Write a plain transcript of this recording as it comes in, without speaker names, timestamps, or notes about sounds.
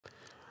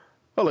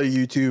Hello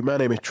YouTube, my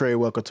name is Trey.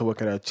 Welcome to What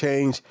Can I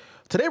Change?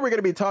 Today we're going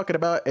to be talking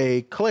about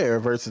a Claire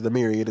versus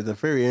Amiri. It is a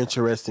very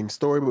interesting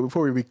story, but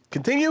before we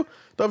continue,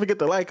 don't forget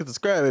to like and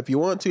subscribe if you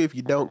want to. If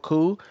you don't,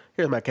 cool.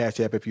 Here's my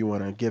Cash App if you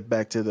want to give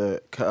back to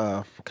the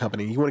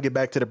company. You want to get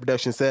back to the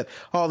production set.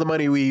 All the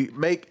money we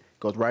make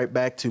goes right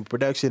back to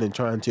production and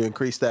trying to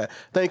increase that.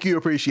 Thank you,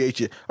 appreciate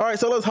you. All right,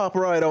 so let's hop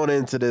right on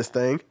into this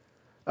thing.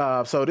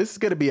 So this is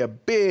going to be a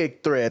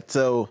big thread,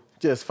 so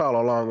just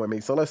follow along with me.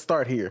 So let's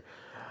start here.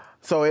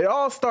 So it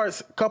all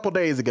starts a couple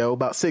days ago,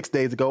 about 6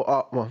 days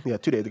ago. Well, yeah,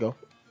 2 days ago.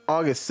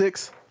 August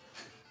 6th.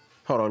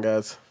 Hold on,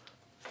 guys.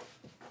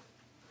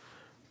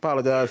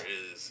 Apologize.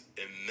 There is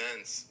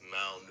immense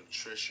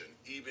malnutrition,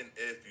 even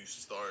if you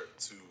start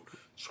to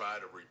try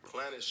to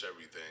replenish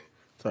everything.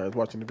 Sorry, I was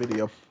watching the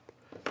video.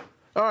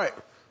 All right.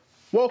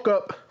 Woke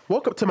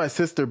up to my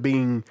sister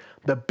being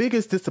the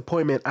biggest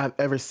disappointment I've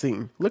ever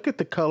seen. Look at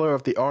the color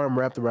of the arm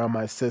wrapped around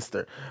my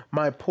sister.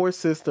 My poor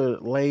sister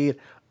laid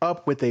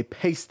up with a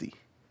pasty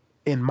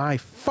in my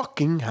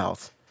fucking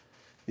house.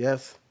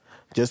 Yes,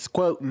 just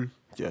quoting.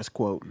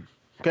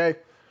 Okay,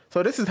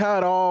 so this is how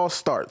it all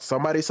starts.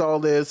 Somebody saw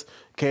this,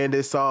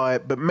 Candace saw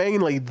it, but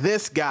mainly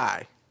this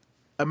guy,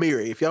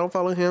 Amiri. If y'all don't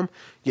follow him,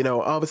 you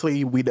know,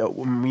 obviously we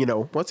don't, you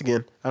know, once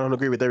again, I don't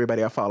agree with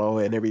everybody I follow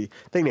and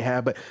everything they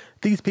have, but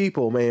these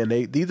people, man,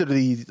 these are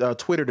these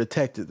Twitter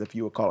detectives, if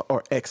you would call it,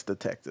 or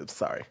ex-detectives,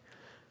 sorry.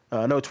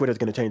 I know Twitter's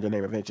going to change their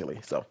name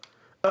eventually, so.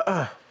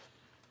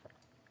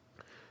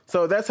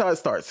 So that's how it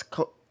starts.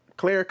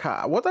 Claire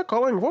Kai. What was I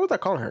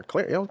calling her?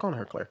 Claire. Yeah, I was calling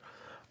her Claire.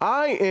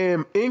 I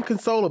am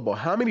inconsolable.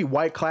 How many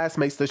white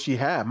classmates does she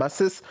have? My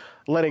sis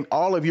letting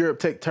all of Europe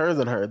take turns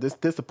on her. This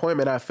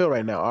disappointment I feel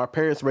right now. Our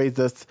parents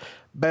raised us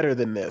better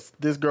than this.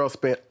 This girl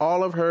spent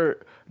all of her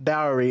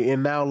dowry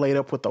and now laid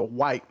up with a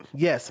white.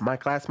 Yes, my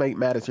classmate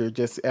matters here,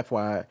 just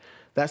FYI.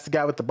 That's the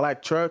guy with the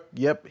black truck.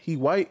 Yep, he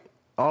white.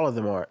 All of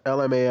them are.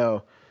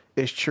 LMAO.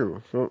 It's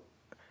true.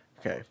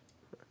 Okay.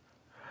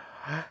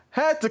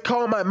 Had to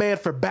call my man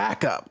for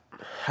backup.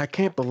 I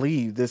can't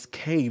believe this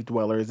cave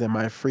dweller is in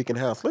my freaking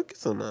house. Look at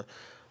some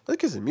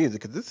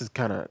music, cause this is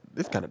kind of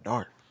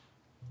dark.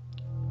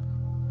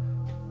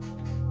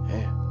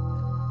 Yeah,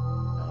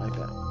 I like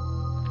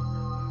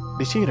that.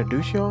 Did she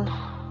introduce y'all?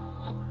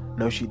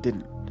 No, she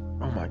didn't.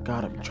 Oh my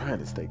God, I'm trying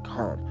to stay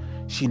calm.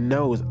 She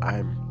knows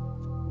I'm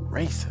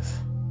racist.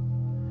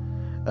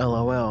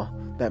 LOL.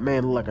 That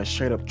man looked like a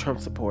straight up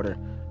Trump supporter.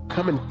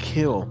 Come and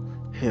kill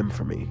him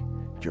for me,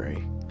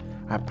 Dre.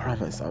 I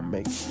promise I'll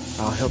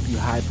help you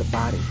hide the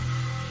body.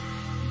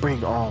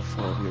 Bring all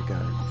 4 of your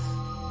guns.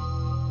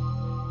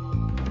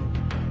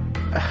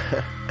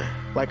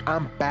 Like,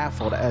 I'm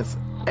baffled as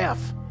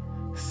F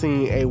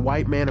seeing a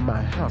white man in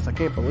my house. I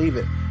can't believe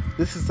it.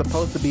 This is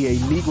supposed to be a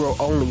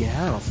Negro-only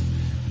house.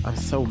 I'm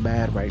so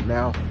mad right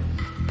now.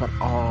 But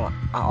I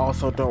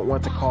also don't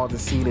want to cause a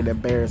scene and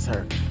embarrass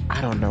her. I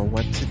don't know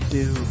what to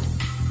do.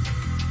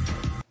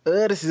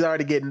 This is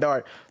already getting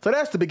dark. So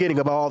that's the beginning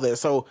of all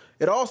this. So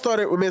it all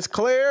started with Miss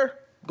Claire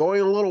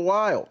going a little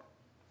wild.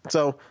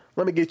 So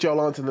let me get y'all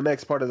on to the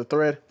next part of the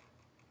thread.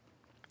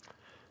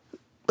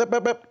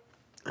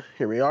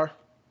 Here we are.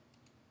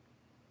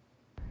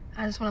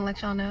 I just want to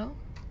let y'all know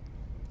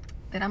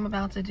that I'm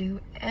about to do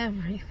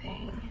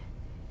everything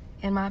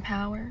in my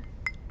power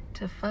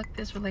to fuck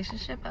this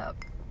relationship up.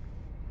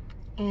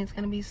 And it's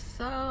going to be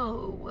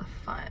so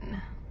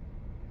fun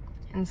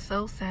and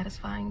so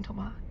satisfying to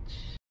watch.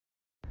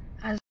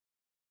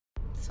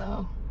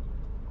 So,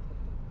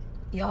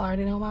 y'all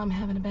already know why I'm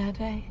having a bad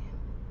day.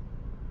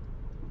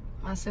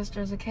 My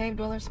sister's a cave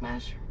dweller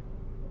smasher.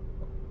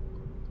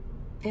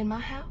 In my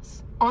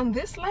house. On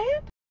this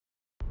land.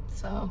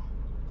 So,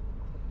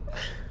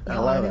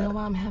 y'all already know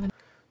why I'm having.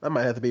 That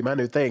might have to be my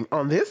new thing.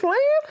 On this land?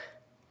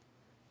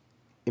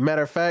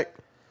 Matter of fact,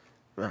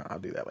 I'll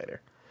do that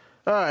later.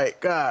 All right,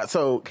 God.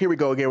 So, here we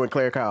go again with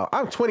Claire Kyle.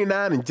 I'm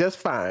 29 and just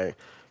fine.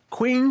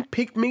 Queen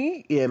picked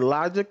me in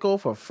logical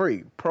for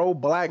free.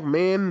 Pro-black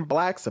men,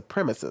 black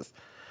supremacists.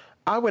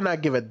 I would not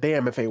give a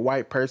damn if a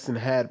white person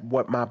had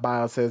what my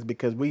bio says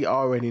because we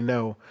already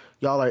know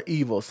y'all are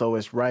evil, so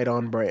it's right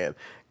on brand.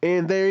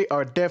 And they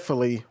are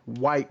definitely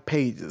white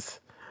pages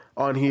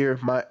on here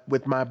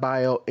with my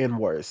bio and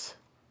worse.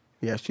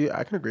 Yes,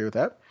 I can agree with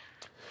that.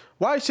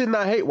 Why shouldn't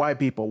I hate white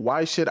people?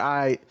 Why should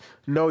I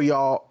know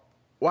y'all?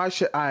 Why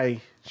should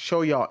I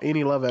show y'all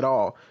any love at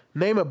all?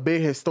 Name a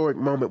big historic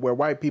moment where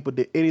white people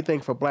did anything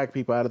for black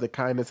people out of the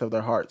kindness of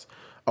their hearts.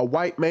 A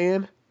white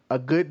man, a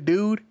good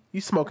dude,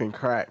 you smoking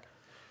crack.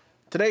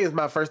 Today is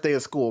my first day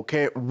of school.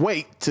 Can't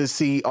wait to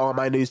see all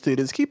my new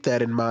students. Keep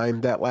that in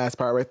mind, that last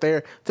part right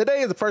there.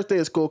 Today is the first day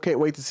of school. Can't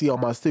wait to see all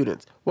my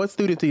students. What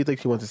student do you think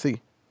she wants to see?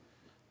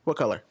 What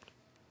color?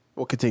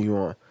 We'll continue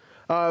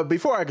on.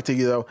 Before I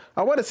continue, though,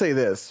 I want to say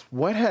this.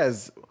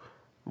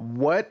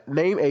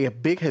 Name a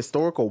big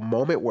historical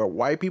moment where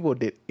white people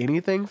did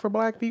anything for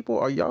black people?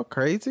 Are y'all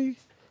crazy?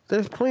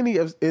 There's plenty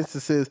of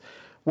instances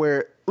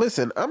where,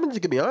 listen, I'm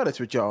just gonna be honest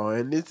with y'all,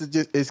 and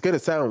it's going to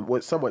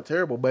sound somewhat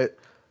terrible, but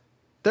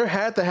there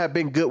had to have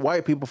been good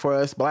white people for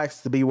us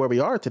blacks to be where we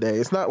are today.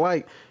 It's not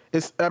like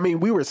I mean,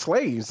 we were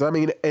slaves. I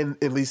mean,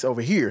 and at least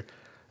over here,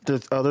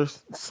 there's other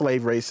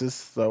slave races.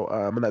 So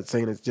I'm not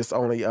saying it's just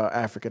only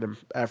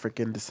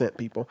African descent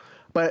people,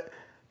 but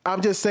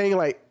I'm just saying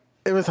like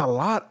it was a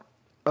lot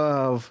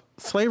of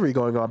slavery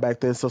going on back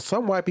then. So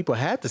some white people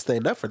had to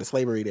stand up for the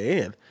slavery to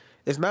end.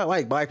 It's not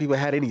like black people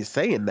had any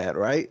say in that,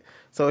 right?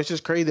 So it's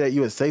just crazy that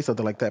you would say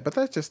something like that. But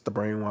that's just the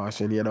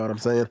brainwashing, you know what I'm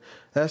saying?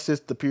 That's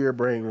just the pure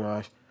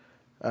brainwash.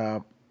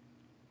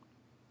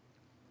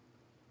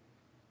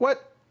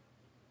 What?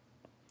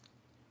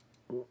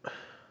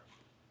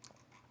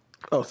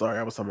 Oh, sorry,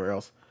 I was somewhere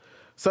else.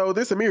 So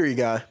this Amiri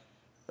guy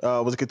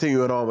was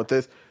continuing on with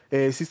this.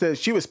 And she said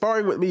she was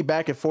sparring with me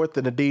back and forth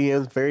in the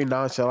DMs very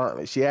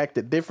nonchalantly. She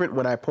acted different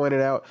when I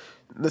pointed out.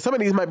 Some of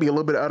these might be a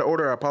little bit out of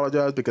order. I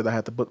apologize because I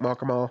had to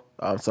bookmark them all.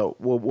 So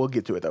we'll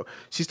get to it though.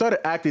 She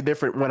started acting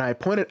different when I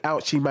pointed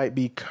out she might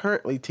be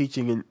currently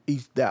teaching in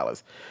East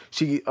Dallas.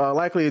 She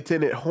likely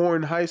attended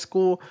Horn High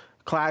School,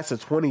 class of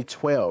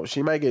 2012.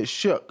 She might get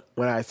shook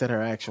when I said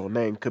her actual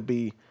name. Could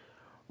be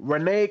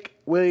Renee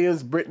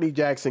Williams, Brittany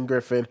Jackson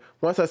Griffin.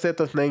 Once I said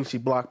those names, she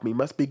blocked me.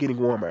 Must be getting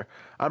warmer.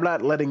 I'm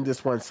not letting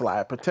this one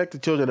slide. Protect the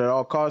children at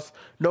all costs.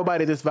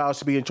 Nobody this vow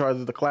should be in charge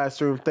of the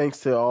classroom.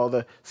 Thanks to all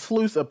the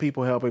sleuths of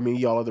people helping me.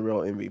 Y'all are the real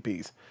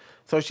MVPs.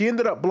 So she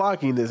ended up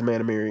blocking this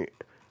man, Amiri.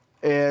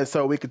 And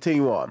so we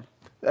continue on.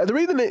 The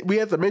reason that we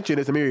have to mention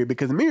is Amiri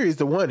because Amiri is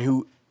the one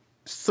who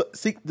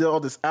seeked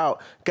all this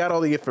out, got all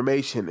the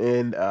information,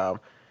 and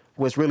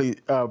was really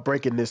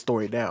breaking this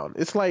story down.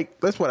 It's like,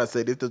 that's what I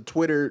said. It's the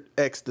Twitter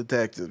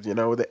ex-detectives, you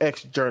know, the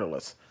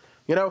ex-journalists,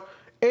 you know.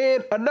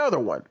 And another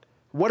one.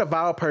 What a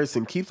vile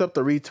person. Keeps up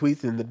the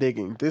retweets and the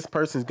digging. This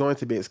person's going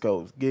to be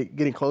exposed.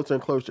 Getting closer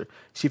and closer.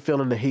 She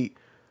feeling the heat.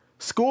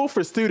 School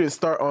for students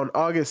start on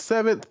August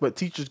 7th, but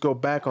teachers go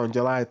back on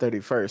July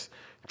 31st.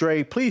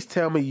 Dre, please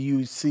tell me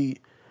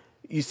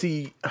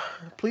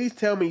please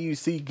tell me you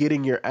see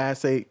getting your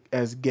ass ate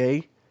as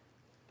gay.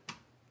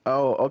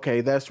 Oh,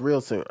 okay, that's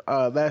real soon.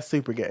 That's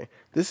super gay.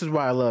 This is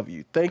why I love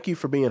you. Thank you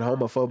for being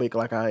homophobic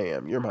like I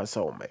am. You're my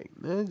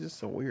soulmate.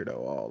 Just a weirdo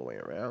all the way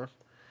around.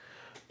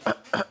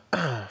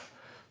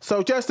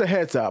 So just a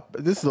heads up.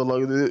 This is a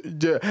look.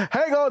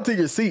 Hang on to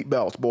your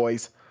seatbelts,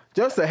 boys.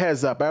 Just a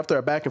heads up. After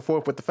a back and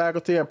forth with the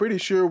faculty, I'm pretty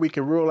sure we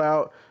can rule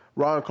out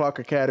Ron Clark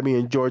Academy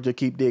in Georgia.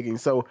 Keep digging.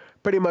 So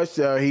pretty much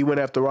he went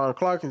after Ron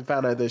Clark and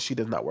found out that she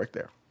does not work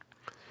there.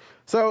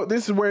 So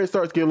this is where it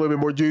starts getting a little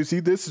bit more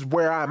juicy. This is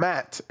where I'm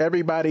at.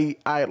 Everybody,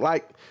 I'd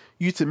like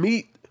you to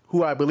meet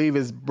who I believe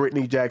is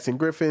Brittany Jackson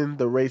Griffin,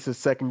 the racist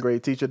second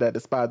grade teacher that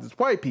despises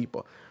white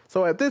people.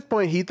 So at this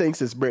point, he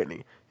thinks it's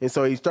Brittany. And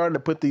so he's starting to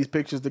put these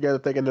pictures together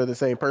thinking they're the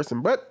same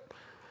person. But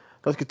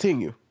let's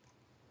continue.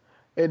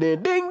 And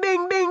then ding,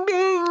 ding, ding,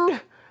 ding.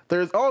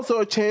 There's also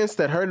a chance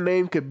that her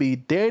name could be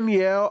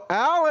Danielle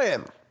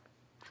Allen.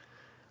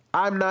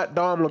 I'm not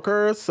Dom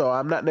LaCour, so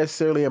I'm not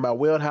necessarily in my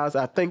wheelhouse.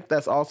 I think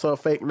that's also a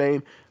fake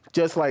name,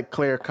 just like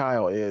Claire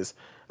Kyle is.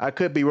 I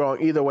could be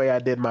wrong. Either way, I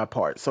did my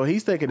part. So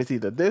he's thinking it's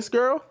either this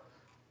girl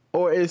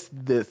or it's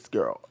this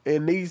girl.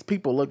 And these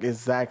people look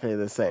exactly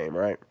the same,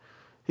 right?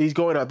 He's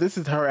going out. This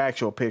is her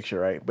actual picture,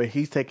 right? But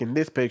he's taking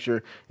this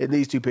picture and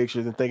these two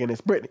pictures and thinking it's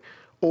Brittany.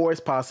 Or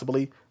it's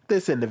possibly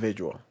this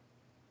individual,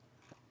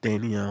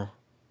 Danielle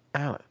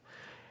Allen.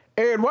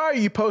 Aaron, why are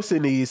you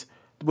posting these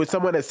with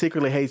someone that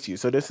secretly hates you?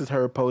 So this is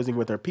her posing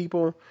with her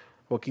people.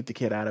 We'll keep the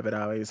kid out of it,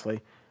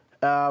 obviously.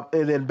 And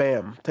then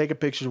bam, take a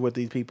picture with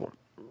these people.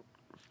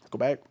 Let's go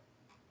back.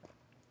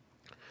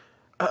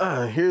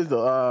 Here's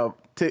the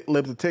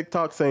libs of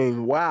TikTok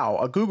saying, wow,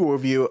 a Google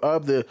review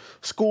of the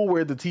school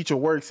where the teacher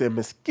works in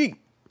Mesquite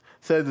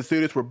says the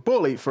students were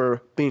bullied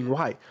for being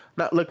white.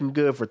 Not looking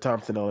good for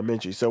Thompson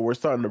Elementary. So we're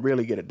starting to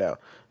really get it down.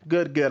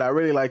 Good. I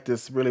really like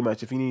this really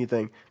much. If you need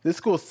anything, this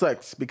school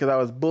sucks because I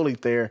was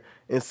bullied there,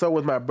 and so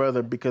was my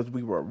brother because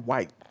we were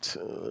white.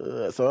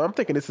 So I'm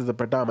thinking this is a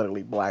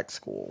predominantly black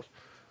school.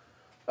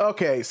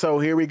 Okay, so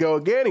here we go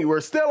again.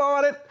 We're still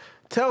on it.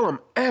 Tell them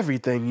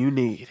everything you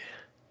need.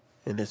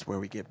 And that's where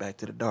we get back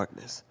to the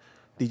darkness.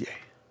 DJ.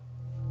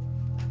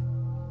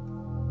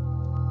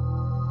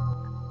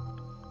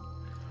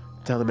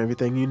 Tell them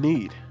everything you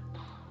need.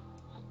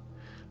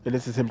 And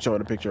this is him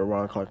showing a picture of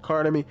Ron Clark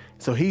Academy.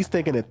 So he's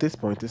thinking at this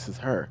point, this is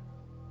her.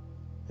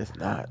 It's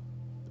not.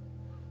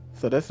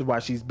 So this is why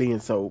she's being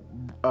so,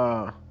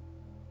 what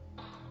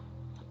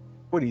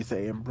do you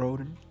say,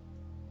 embroidered?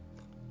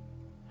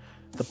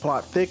 The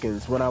plot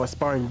thickens. When I was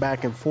sparring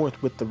back and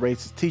forth with the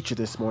racist teacher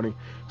this morning,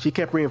 she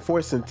kept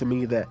reinforcing to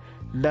me that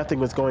nothing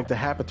was going to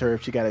happen to her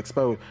if she got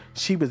exposed.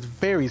 She was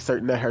very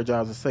certain that her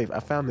job was safe. I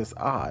found this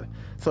odd.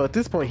 So at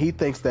this point, he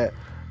thinks that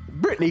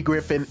Brittany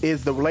Griffin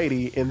is the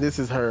lady and this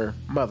is her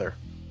mother,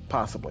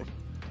 possibly.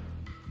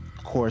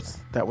 Of course,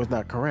 that was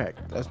not correct.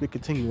 As we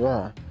continue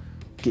on,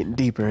 getting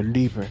deeper and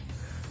deeper.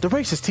 The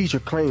racist teacher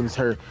claims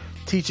her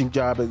teaching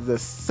job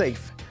is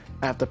safe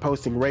after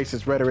posting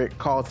racist rhetoric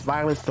calls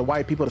violence to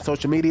white people to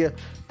social media.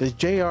 Does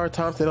J.R.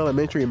 Thompson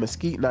Elementary in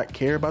Mesquite not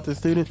care about the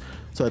students?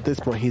 So at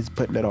this point, he's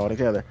putting it all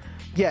together.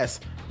 Yes,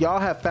 y'all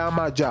have found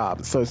my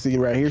job. So see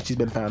right here, she's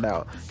been found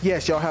out.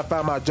 Yes, y'all have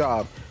found my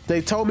job.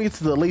 They told me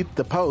to delete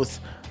the post,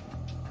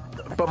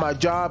 but my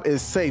job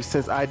is safe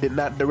since I did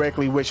not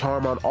directly wish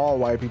harm on all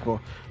white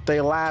people.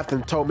 They laughed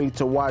and told me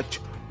to watch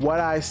what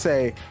I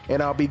say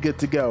and I'll be good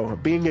to go.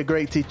 Being a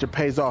great teacher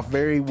pays off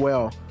very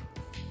well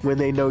when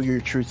they know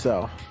your true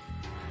self.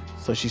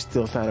 So she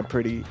still sounded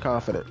pretty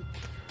confident.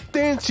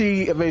 Then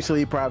she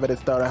eventually privated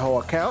started a whole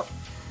account.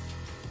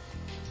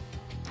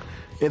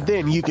 And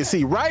then you can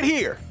see right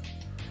here,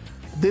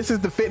 this is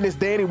the fitness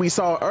Danny we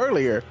saw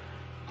earlier.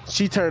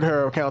 She turned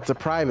her account to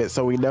private,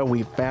 so we know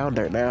we found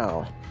her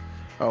now.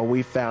 Oh,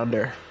 we found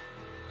her.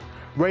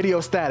 Radio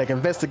static,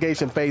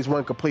 investigation phase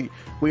 1 complete.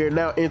 We are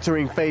now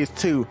entering phase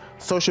 2,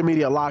 social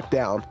media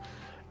lockdown.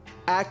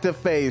 Active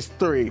phase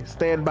 3,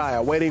 stand by,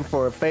 waiting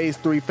for phase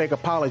 3 fake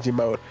apology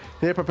mode.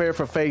 Then prepare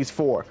for phase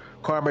 4,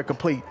 karma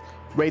complete.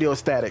 Radio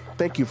static,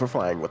 thank you for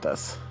flying with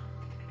us.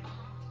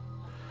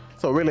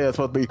 So really it's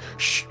supposed to be,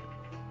 shh.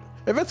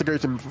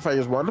 Investigation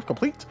phase 1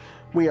 complete.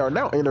 We are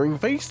now entering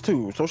phase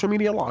 2, social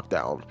media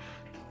lockdown.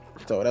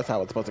 So that's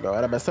how it's supposed to go,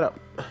 and I messed it up.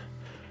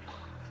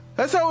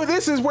 And so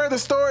this is where the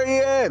story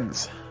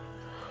ends.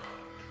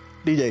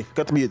 DJ,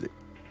 cut the music.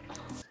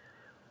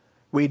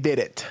 We did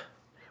it.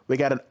 We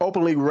got an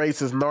openly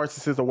racist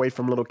narcissist away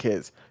from little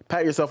kids.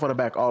 Pat yourself on the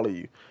back, all of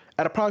you.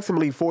 At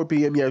approximately 4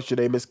 p.m.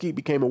 yesterday, Mesquite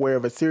became aware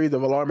of a series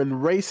of alarming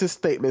racist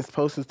statements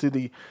posted to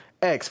the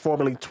X,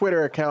 formerly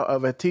Twitter account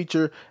of a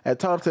teacher at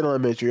Thompson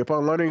Elementary.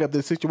 Upon learning of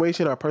the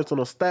situation, our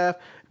personal staff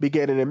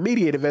began an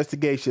immediate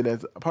investigation.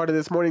 As part of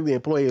this morning, the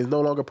employee is no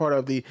longer part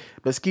of the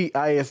Mesquite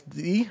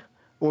ISD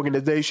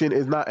organization,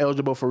 is not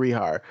eligible for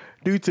rehire.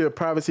 Due to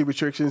privacy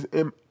restrictions,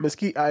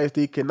 Mesquite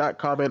ISD cannot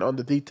comment on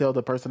the details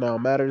of personnel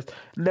matters.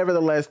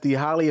 Nevertheless, the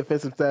highly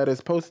offensive status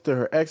posted to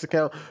her X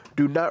account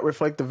do not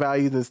reflect the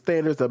values and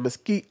standards of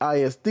Mesquite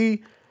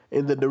ISD,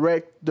 and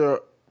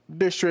the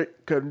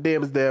district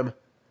condemns them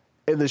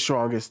in the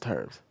strongest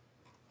terms.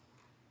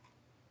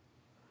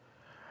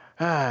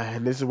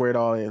 And this is where it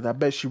all ends. I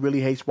bet she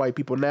really hates white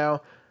people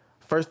now.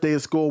 First day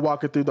of school,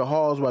 walking through the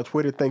halls while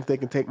Twitter thinks they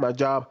can take my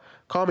job.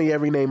 Call me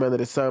every name under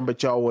the sun,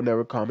 but y'all will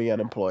never call me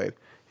unemployed.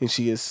 And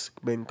she has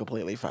been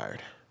completely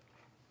fired.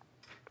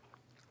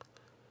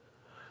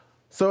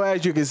 So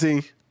as you can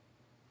see,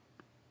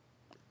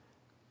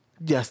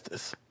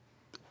 justice.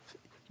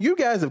 You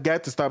guys have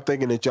got to stop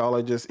thinking that y'all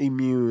are just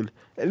immune.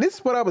 And this is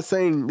what I was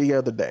saying the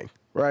other day,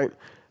 right?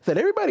 That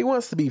everybody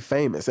wants to be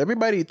famous.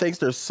 Everybody thinks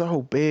they're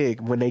so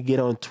big when they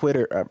get on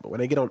Twitter, when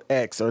they get on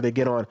X, or they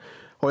get on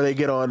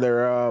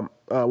their,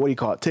 what do you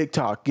call it?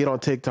 TikTok. Get on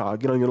TikTok.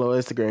 Get on your little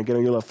Instagram. Get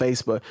on your little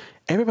Facebook.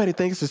 Everybody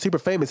thinks they're super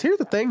famous. Here's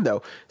the thing,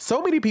 though.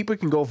 So many people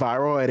can go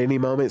viral at any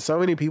moment. So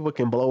many people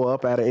can blow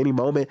up at any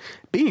moment.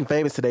 Being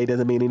famous today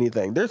doesn't mean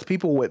anything. There's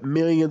people with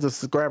millions of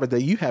subscribers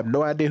that you have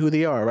no idea who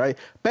they are, right?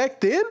 Back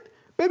then,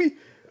 maybe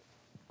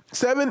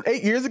 7,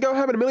 8 years ago,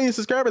 having 1 million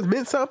subscribers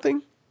meant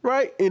something,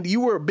 right? And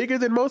you were bigger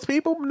than most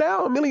people.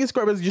 Now, 1 million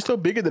subscribers, you're still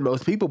bigger than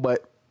most people,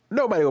 but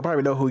nobody will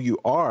probably know who you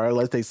are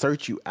unless they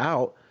search you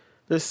out.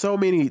 There's so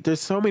many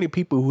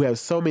people who have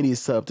so many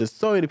subs. There's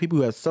so many people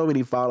who have so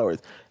many followers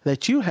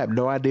that you have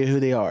no idea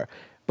who they are.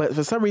 But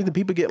for some reason,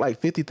 people get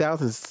like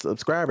 50,000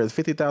 subscribers,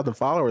 50,000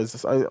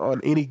 followers on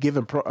any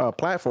given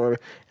platform, and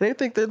they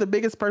think they're the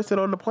biggest person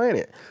on the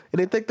planet. And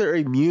they think they're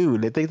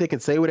immune. They think they can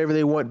say whatever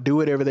they want, do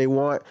whatever they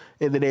want,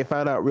 and then they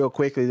find out real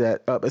quickly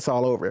that it's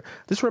all over.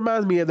 This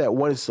reminds me of that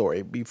one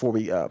story before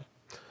we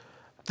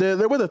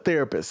there was a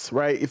therapist,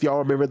 right? If y'all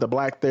remember the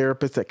black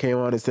therapist that came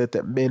on and said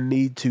that men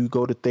need to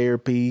go to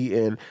therapy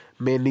and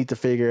men need to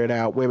figure it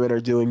out. Women are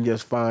doing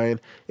just fine.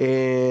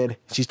 And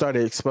she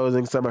started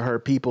exposing some of her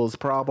people's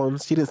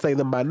problems. She didn't say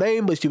them by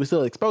name, but she was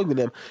still exposing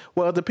them.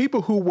 Well, the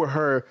people who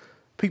were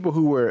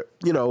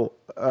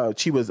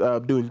she was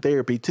doing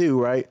therapy too,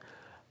 right?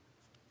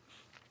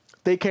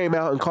 They came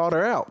out and called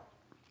her out.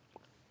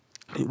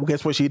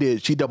 Guess what she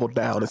did? She doubled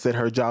down and said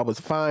her job was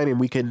fine and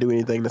we couldn't do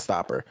anything to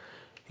stop her.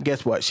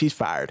 Guess what? She's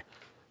fired.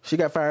 She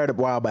got fired a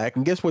while back.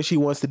 And guess what she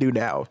wants to do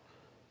now?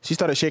 She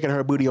started shaking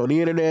her booty on the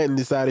internet and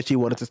decided she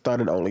wanted to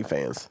start an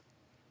OnlyFans.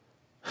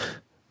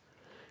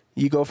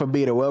 You go from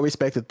being a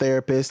well-respected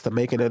therapist to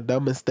making a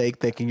dumb mistake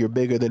thinking you're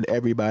bigger than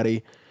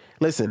everybody.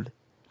 Listen,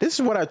 this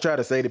is what I try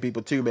to say to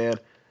people too, man.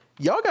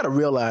 Y'all got to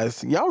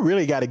realize, y'all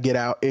really got to get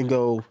out and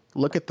go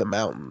look at the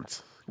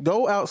mountains.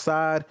 Go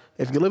outside.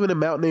 If you live in a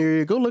mountain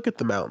area, go look at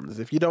the mountains.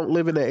 If you don't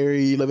live in an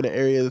area, you live in an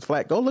area that's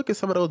flat, go look at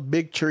some of those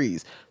big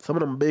trees, some of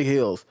them big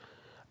hills.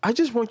 I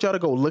just want y'all to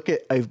go look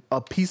at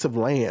a piece of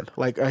land,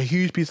 like a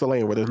huge piece of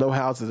land where there's no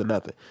houses or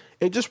nothing,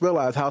 and just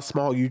realize how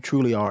small you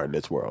truly are in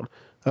this world,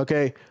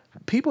 okay?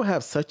 People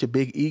have such a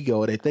big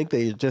ego. They think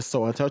they're just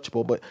so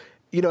untouchable, but,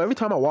 every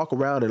time I walk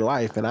around in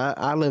life, and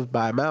I live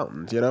by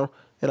mountains, and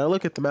I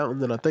look at the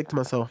mountains and I think to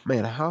myself,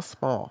 man, how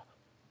small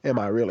am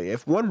I really?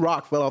 If one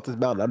rock fell off this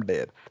mountain, I'm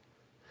dead.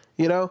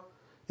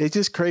 It's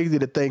just crazy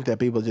to think that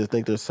people just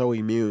think they're so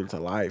immune to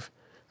life.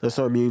 They're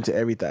so immune to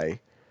everything.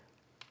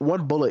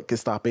 one bullet can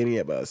stop any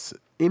of us.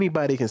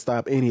 Anybody can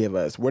stop any of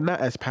us. We're not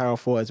as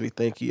powerful as we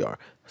think we are.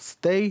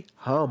 Stay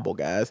humble,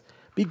 guys.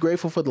 Be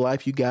grateful for the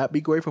life you got.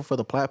 Be grateful for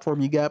the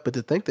platform you got. But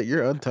to think that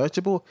you're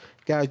untouchable,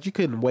 guys, you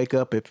couldn't wake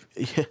up if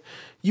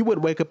you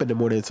wouldn't wake up in the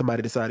morning and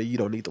somebody decided you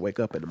don't need to wake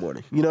up in the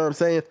morning. You know what I'm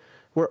saying?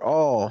 We're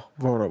all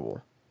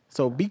vulnerable.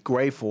 So be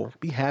grateful.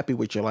 Be happy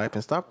with your life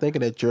and stop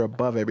thinking that you're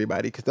above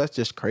everybody because that's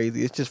just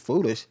crazy. It's just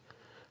foolish.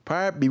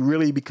 Pride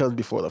really becomes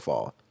before the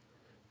fall.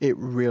 It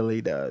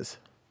really does.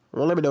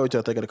 Well, let me know what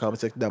y'all think in the comment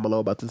section down below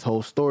about this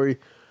whole story.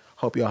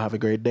 Hope y'all have a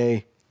great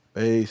day.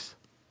 Peace.